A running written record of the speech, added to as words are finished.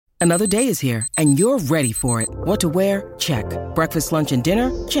Another day is here, and you're ready for it. What to wear? Check. Breakfast, lunch, and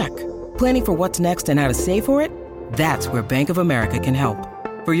dinner? Check. Planning for what's next and how to save for it? That's where Bank of America can help.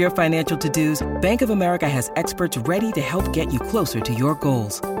 For your financial to-dos, Bank of America has experts ready to help get you closer to your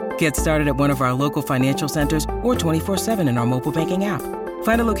goals. Get started at one of our local financial centers or 24/7 in our mobile banking app.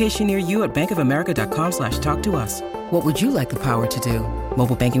 Find a location near you at bankofamerica.com/talktous. What would you like the power to do?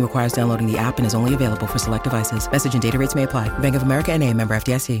 Mobile banking requires downloading the app and is only available for select devices. Message and data rates may apply. Bank of America N.A., member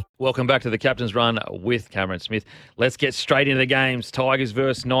FDIC. Welcome back to the Captain's Run with Cameron Smith. Let's get straight into the games. Tigers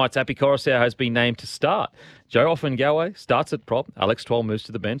versus Knights. Api Coruscant has been named to start. Joe Offen-Galway starts at prop. Alex Twal moves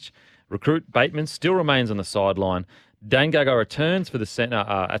to the bench. Recruit Bateman still remains on the sideline. Dane Gagai returns for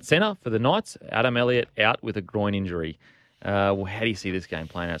the at centre for the Knights. Adam Elliott out with a groin injury. How do you see this game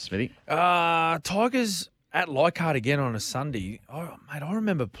playing out, Smithy? Tigers at Leichhardt again on a Sunday. Oh, mate, I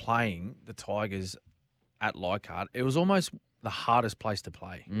remember playing the Tigers at Leichhardt. It was almost the hardest place to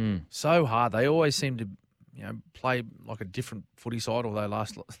play. So hard. They always seem to, play like a different footy side. Although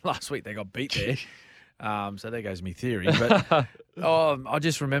last week they got beat there. So there goes my theory. But I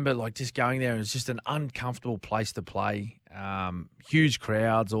just remember just going there. It was just an uncomfortable place to play. Huge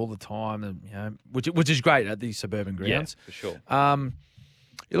crowds all the time, and, which is great at these suburban grounds. Yeah, for sure.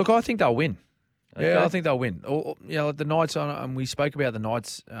 Look, I think they'll win. Okay. Yeah, I think they'll win. The Knights, and we spoke about the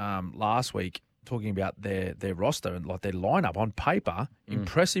Knights last week, talking about their roster and their lineup on paper.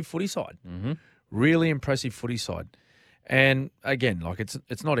 Impressive footy side, really impressive footy side. And again,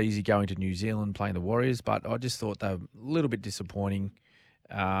 it's not easy going to New Zealand playing the Warriors, but I just thought they were a little bit disappointing.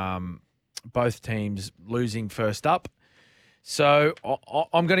 Both teams losing first up, so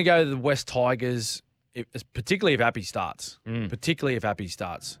I'm going to go to the West Tigers, particularly if Api starts. Particularly if Api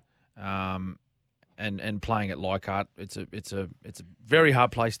starts. And playing at Leichhardt, it's a very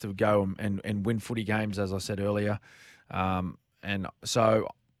hard place to go and win footy games, as I said earlier. And so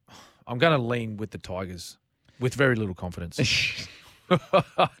I'm going to lean with the Tigers with very little confidence.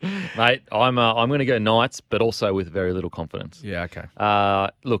 Mate, I'm going to go Knights, but also with very little confidence. Yeah, okay.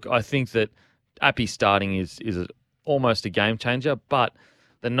 Look, I think that Api starting is almost a game changer, but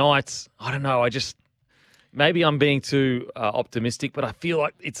the Knights, I don't know, maybe I'm being too optimistic, but I feel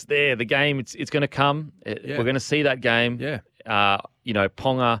like it's there. The game, it's going to come. We're going to see that game. Yeah.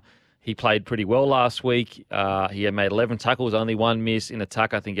 Ponga, he played pretty well last week. He had made 11 tackles, only one miss. In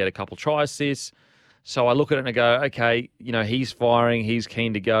attack, I think he had a couple try assists. So I look at it and I go, okay, he's firing. He's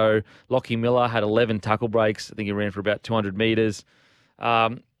keen to go. Lockie Miller had 11 tackle breaks. I think he ran for about 200 metres.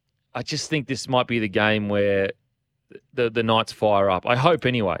 I just think this might be the game where the Knights fire up. I hope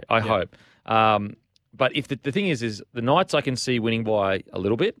anyway. I hope. But if the thing is the Knights I can see winning by a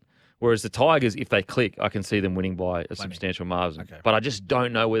little bit, whereas the Tigers, if they click, I can see them winning by a substantial margin. Okay. But I just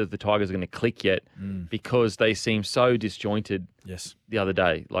don't know whether the Tigers are going to click yet because they seem so disjointed the other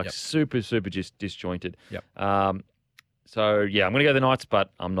day, super, super just disjointed. Yep. So, yeah, I'm going to go the Knights,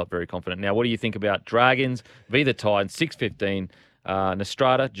 but I'm not very confident. Now, what do you think about Dragons v. the Titans, 6:15,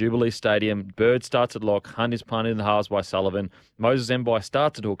 Nostrada, Jubilee Stadium. Bird starts at lock. Hunt is punted in the halves by Sullivan. Moses Mbai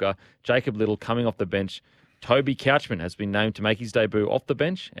starts at hooker. Jacob Little coming off the bench. Toby Couchman has been named to make his debut off the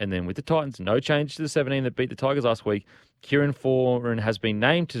bench. And then with the Titans, no change to the 17 that beat the Tigers last week. Kieran Foran has been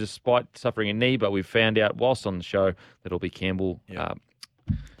named despite suffering a knee, but we've found out whilst on the show that it'll be Campbell.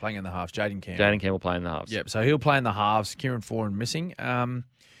 Playing in the halves. Jaden Campbell playing in the halves. Yep, so he'll play in the halves. Kieran Foran missing.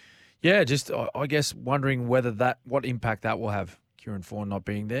 Just I guess wondering what impact that will have, Kieran Foran not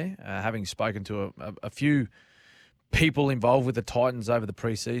being there. Having spoken to a few people involved with the Titans over the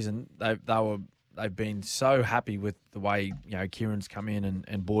preseason, they've been so happy with the way Kieran's come in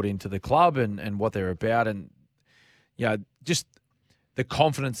and bought into the club and what they're about, and just the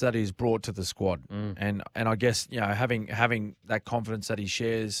confidence that he's brought to the squad, and I guess having that confidence that he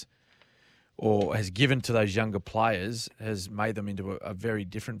shares or has given to those younger players has made them into a very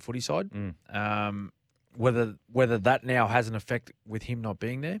different footy side. Whether that now has an effect with him not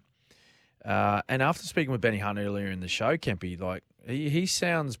being there. And after speaking with Benny Hunt earlier in the show, Kempy, he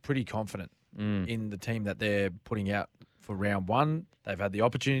sounds pretty confident in the team that they're putting out for round one. They've had the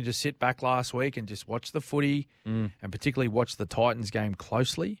opportunity to sit back last week and just watch the footy and particularly watch the Titans game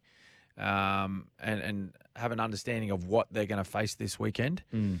closely and have an understanding of what they're going to face this weekend.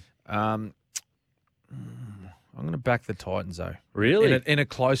 I'm going to back the Titans, though. Really? In a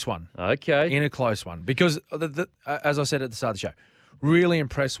close one. Okay. In a close one. Because, as I said at the start of the show, really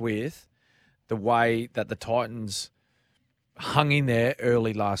impressed with the way that the Titans hung in there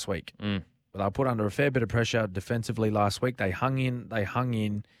early last week. They were put under a fair bit of pressure defensively last week. They hung in,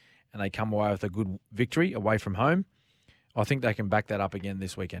 and they come away with a good victory away from home. I think they can back that up again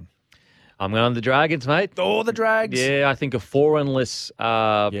this weekend. I'm going on the Dragons, mate. Oh, the Drags. Yeah, I think a foreign-less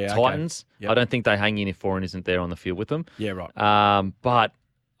okay. Titans. Yep. I don't think they hang in if foreign isn't there on the field with them. Yeah, right. But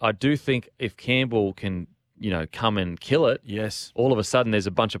I do think if Campbell can, come and kill it, Yes. all of a sudden there's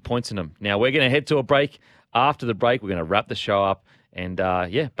a bunch of points in them. Now, we're going to head to a break. After the break, we're going to wrap the show up. And,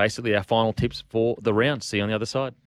 basically our final tips for the round. See you on the other side.